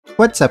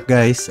What's up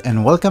guys,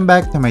 and welcome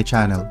back to my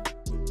channel.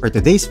 For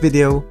today's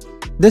video,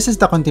 this is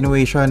the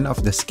continuation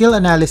of the skill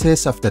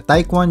analysis of the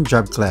Taekwon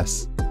job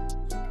class.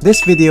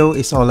 This video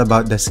is all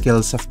about the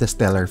skills of the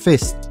Stellar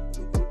Fist.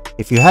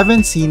 If you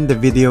haven't seen the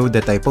video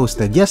that I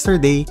posted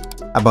yesterday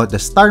about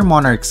the Star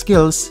Monarch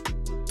skills,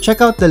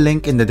 check out the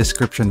link in the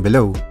description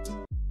below.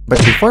 But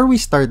before we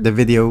start the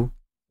video,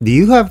 do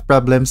you have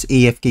problems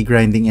AFK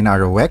grinding in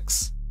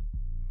ROX?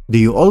 Do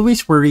you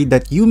always worry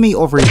that you may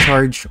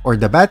overcharge or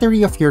the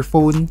battery of your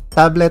phone,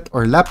 tablet,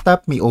 or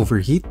laptop may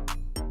overheat?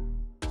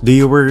 Do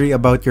you worry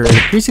about your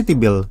electricity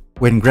bill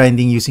when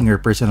grinding using your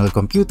personal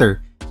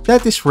computer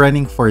that is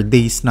running for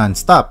days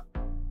non-stop?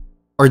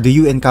 Or do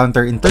you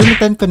encounter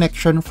intermittent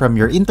connection from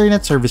your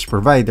internet service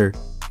provider,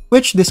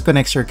 which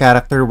disconnects your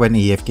character when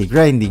AFK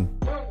grinding?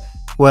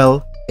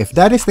 Well, if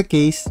that is the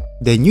case,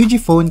 then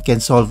UgPhone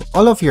can solve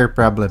all of your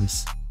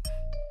problems.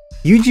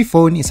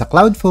 UgPhone is a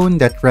cloud phone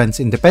that runs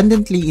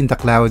independently in the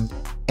cloud,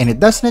 and it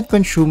does not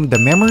consume the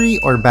memory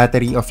or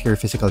battery of your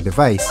physical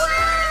device.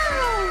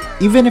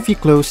 Even if you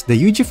close the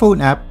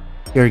UgPhone app,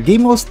 your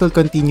game will still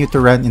continue to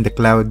run in the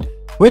cloud,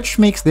 which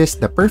makes this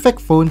the perfect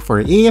phone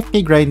for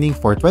AFK grinding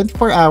for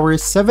 24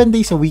 hours, 7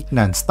 days a week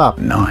non-stop.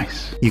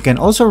 Nice. You can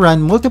also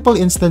run multiple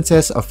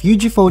instances of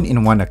UgPhone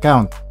in one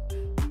account,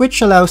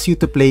 which allows you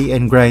to play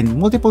and grind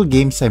multiple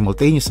games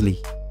simultaneously.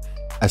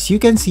 As you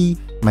can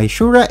see, my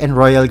Shura and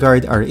Royal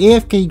Guard are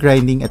AFK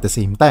grinding at the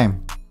same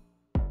time.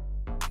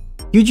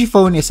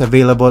 UgPhone is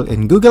available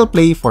in Google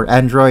Play for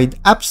Android,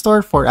 App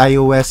Store for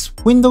iOS,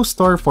 Windows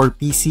Store for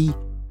PC,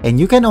 and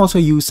you can also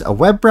use a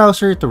web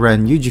browser to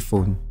run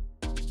UgPhone.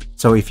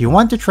 So if you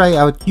want to try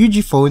out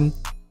UgPhone,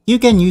 you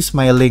can use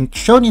my link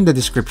shown in the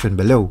description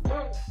below.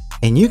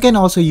 And you can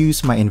also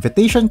use my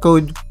invitation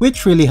code,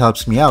 which really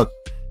helps me out.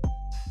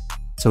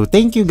 So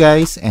thank you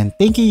guys, and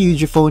thank you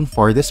UgPhone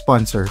for the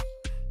sponsor.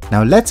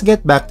 Now let's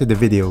get back to the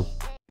video.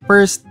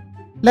 First,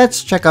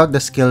 let's check out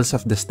the skills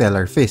of the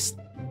Stellar Fist.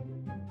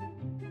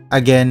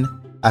 Again,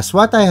 as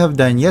what I have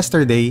done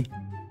yesterday,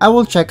 I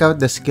will check out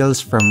the skills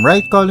from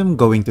right column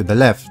going to the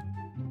left.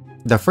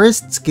 The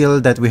first skill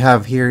that we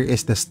have here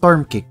is the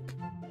Storm Kick.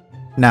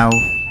 Now,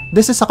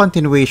 this is a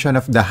continuation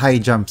of the high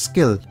jump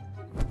skill.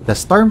 The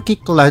Storm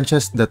Kick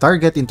launches the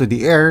target into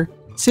the air,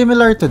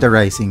 similar to the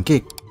Rising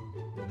Kick.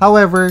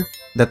 However,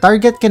 the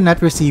target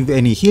cannot receive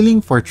any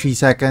healing for 3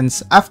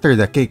 seconds after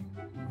the kick.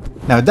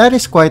 Now that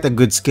is quite a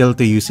good skill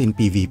to use in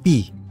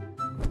PvP.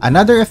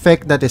 Another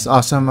effect that is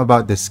awesome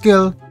about this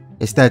skill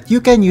is that you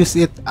can use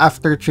it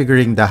after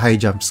triggering the high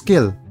jump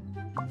skill.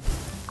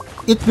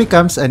 It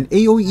becomes an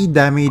AoE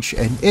damage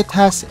and it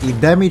has a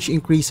damage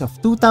increase of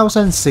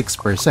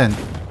 2006%.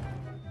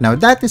 Now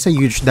that is a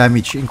huge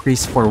damage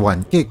increase for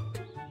one kick.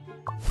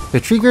 To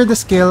trigger the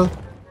skill,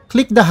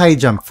 click the high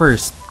jump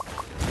first.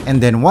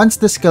 And then once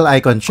the skill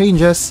icon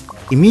changes,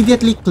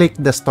 immediately click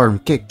the Storm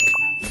Kick.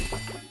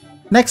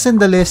 Next in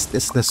the list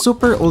is the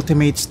Super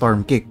Ultimate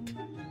Storm Kick.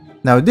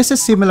 Now this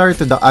is similar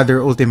to the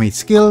other ultimate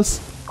skills,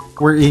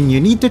 wherein you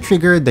need to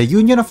trigger the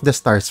Union of the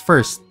Stars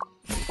first.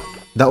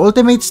 The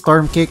Ultimate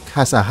Storm Kick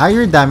has a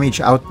higher damage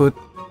output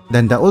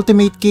than the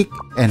Ultimate Kick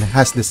and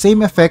has the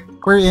same effect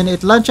wherein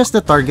it launches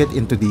the target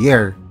into the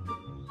air.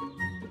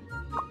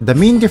 The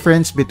main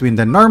difference between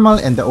the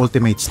normal and the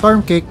Ultimate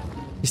Storm Kick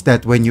is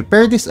that when you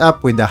pair this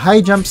up with the high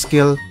jump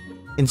skill,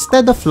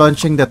 instead of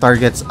launching the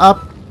targets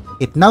up,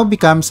 it now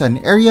becomes an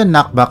area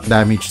knockback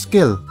damage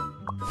skill.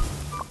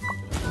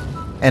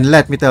 And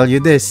let me tell you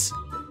this,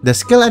 the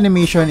skill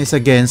animation is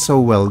again so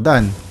well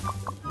done.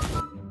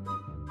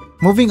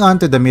 Moving on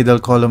to the middle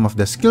column of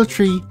the skill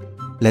tree,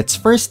 let's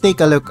first take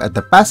a look at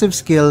the passive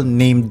skill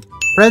named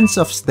Friends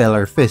of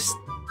Stellar Fist.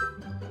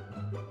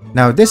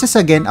 Now this is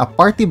again a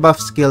party buff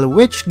skill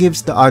which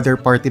gives the other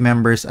party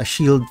members a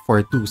shield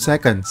for 2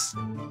 seconds.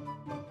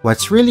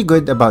 What's really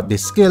good about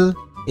this skill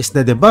is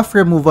the debuff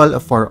removal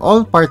for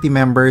all party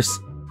members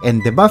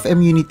and debuff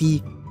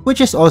immunity,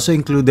 which is also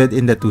included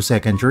in the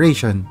 2-second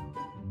duration.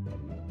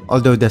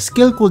 Although the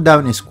skill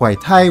cooldown is quite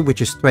high, which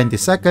is 20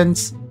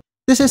 seconds,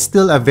 this is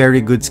still a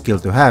very good skill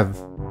to have.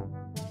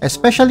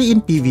 Especially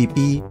in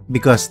PvP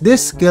because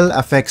this skill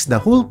affects the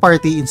whole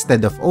party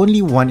instead of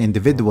only one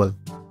individual.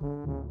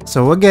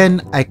 So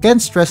again, I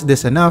can't stress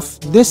this enough,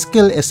 this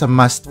skill is a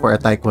must for a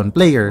Taekwon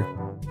player.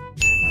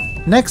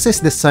 Next is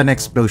the Sun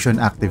Explosion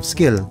active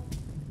skill.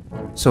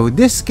 So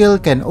this skill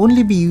can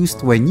only be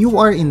used when you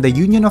are in the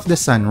Union of the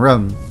Sun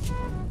realm.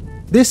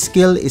 This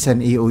skill is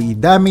an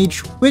AoE damage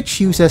which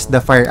uses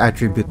the fire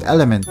attribute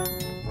element.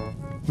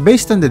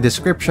 Based on the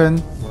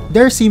description,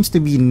 there seems to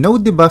be no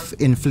debuff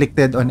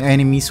inflicted on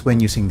enemies when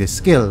using this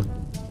skill,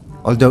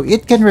 although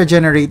it can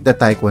regenerate the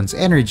Taekwon's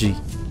energy.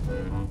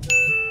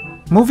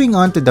 Moving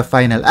on to the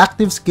final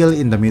active skill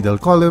in the middle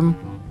column,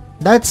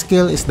 that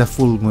skill is the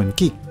Full Moon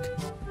Kick.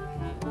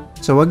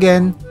 So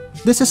again,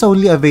 this is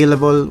only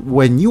available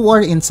when you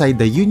are inside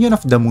the Union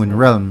of the Moon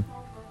realm.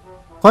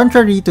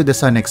 Contrary to the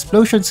Sun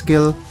Explosion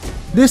skill,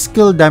 this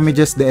skill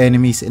damages the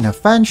enemies in a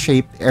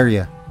fan-shaped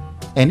area,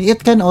 and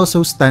it can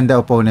also stun the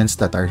opponents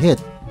that are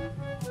hit.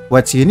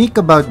 What's unique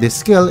about this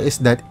skill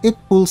is that it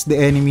pulls the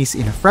enemies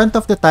in front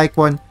of the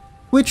Taekwon,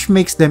 which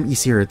makes them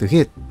easier to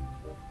hit.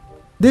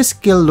 This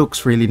skill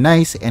looks really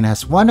nice and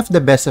has one of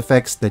the best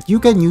effects that you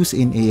can use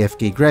in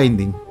AFK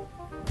grinding.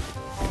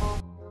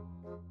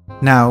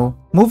 Now,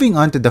 moving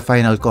on to the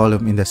final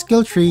column in the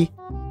skill tree,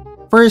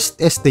 first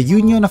is the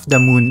Union of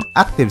the Moon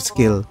active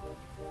skill.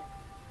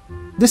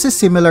 This is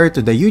similar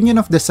to the Union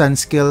of the Sun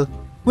skill,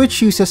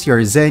 which uses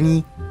your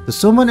Zeni to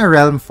summon a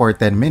realm for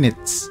 10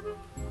 minutes.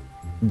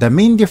 The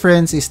main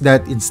difference is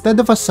that instead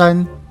of a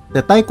sun,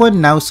 the Taekwon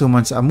now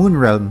summons a moon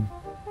realm.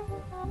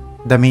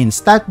 The main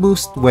stat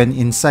boost when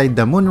inside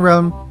the moon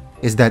realm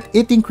is that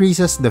it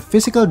increases the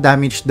physical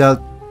damage dealt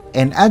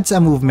and adds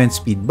a movement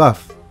speed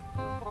buff.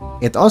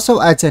 It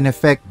also adds an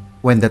effect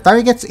when the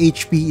target's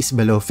HP is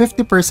below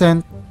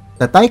 50%,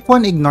 the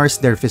Taekwon ignores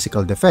their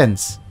physical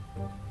defense.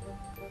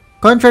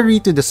 Contrary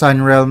to the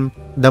Sun realm,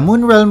 the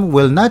Moon realm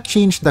will not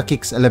change the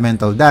kick's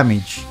elemental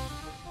damage.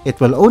 It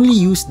will only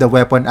use the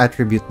weapon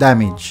attribute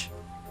damage.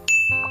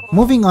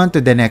 Moving on to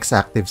the next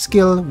active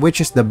skill, which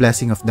is the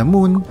Blessing of the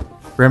Moon.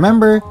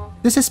 Remember,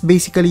 this is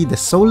basically the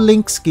Soul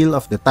Link skill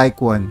of the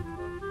Taekwon.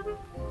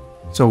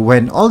 So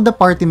when all the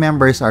party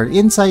members are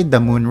inside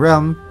the Moon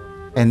realm,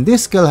 and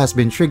this skill has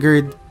been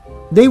triggered,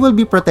 they will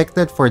be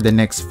protected for the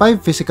next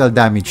 5 physical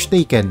damage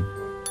taken,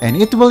 and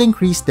it will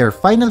increase their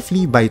final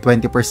flee by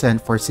 20%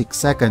 for 6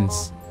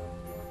 seconds.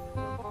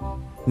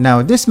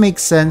 Now this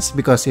makes sense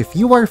because if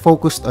you are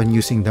focused on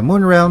using the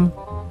Moon realm,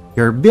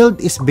 your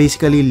build is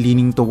basically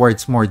leaning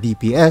towards more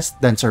DPS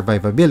than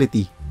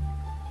survivability,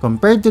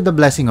 compared to the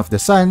Blessing of the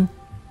Sun,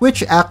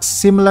 which acts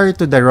similar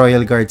to the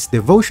Royal Guard's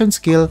Devotion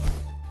skill.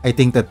 I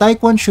think the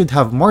Taekwon should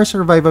have more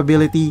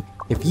survivability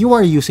if you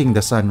are using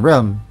the Sun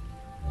realm.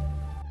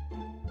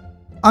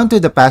 Onto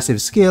the passive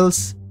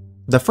skills,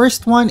 the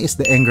first one is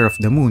the Anger of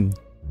the Moon.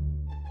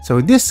 So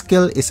this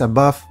skill is a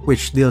buff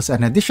which deals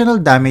an additional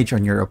damage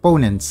on your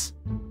opponents.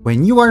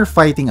 When you are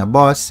fighting a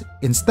boss,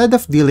 instead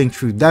of dealing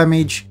true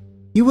damage,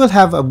 you will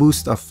have a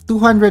boost of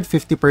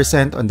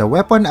 250% on the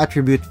weapon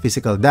attribute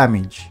physical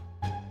damage.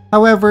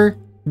 However,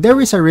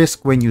 there is a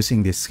risk when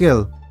using this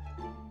skill,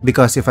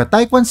 because if a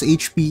Taekwon's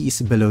HP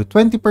is below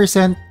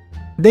 20%,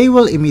 they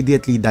will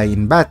immediately die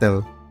in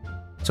battle.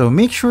 So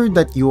make sure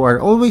that you are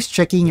always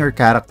checking your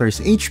character's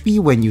HP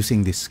when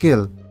using this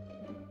skill.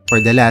 For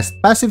the last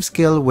passive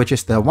skill, which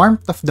is the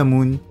Warmth of the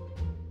Moon,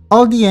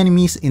 all the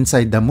enemies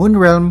inside the Moon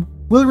realm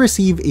will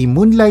receive a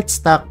Moonlight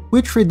stack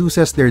which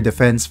reduces their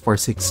defense for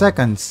 6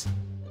 seconds.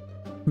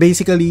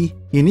 Basically,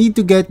 you need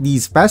to get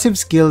these passive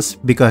skills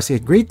because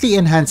it greatly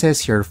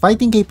enhances your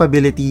fighting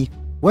capability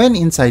when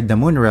inside the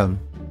Moon realm.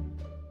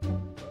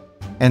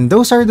 And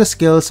those are the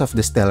skills of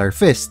the Stellar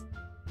Fist.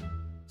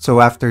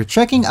 So after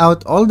checking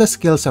out all the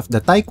skills of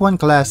the Taekwon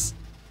class,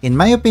 in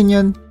my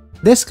opinion,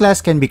 this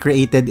class can be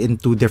created in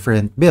 2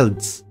 different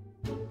builds,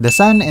 the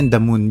Sun and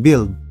the Moon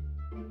build.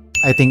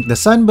 I think the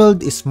Sun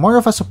build is more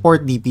of a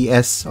support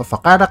DPS of a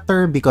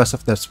character because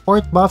of the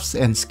support buffs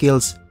and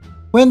skills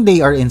when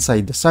they are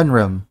inside the Sun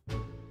realm,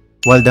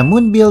 while the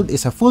Moon build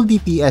is a full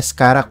DPS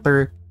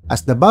character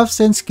as the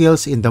buffs and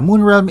skills in the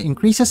Moon realm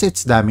increases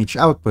its damage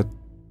output.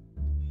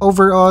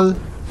 Overall,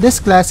 this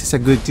class is a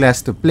good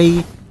class to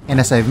play, and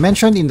as I've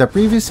mentioned in the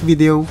previous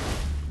video,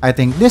 I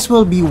think this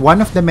will be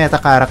one of the meta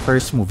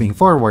characters moving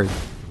forward.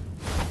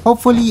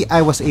 Hopefully,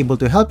 I was able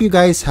to help you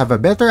guys have a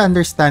better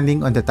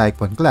understanding on the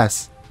Taekwon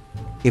class.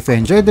 If you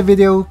enjoyed the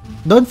video,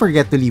 don't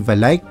forget to leave a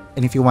like,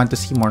 and if you want to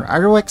see more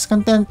ROX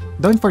content,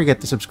 don't forget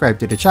to subscribe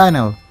to the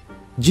channel.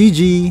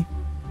 GG!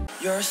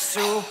 You're a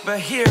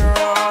superhero.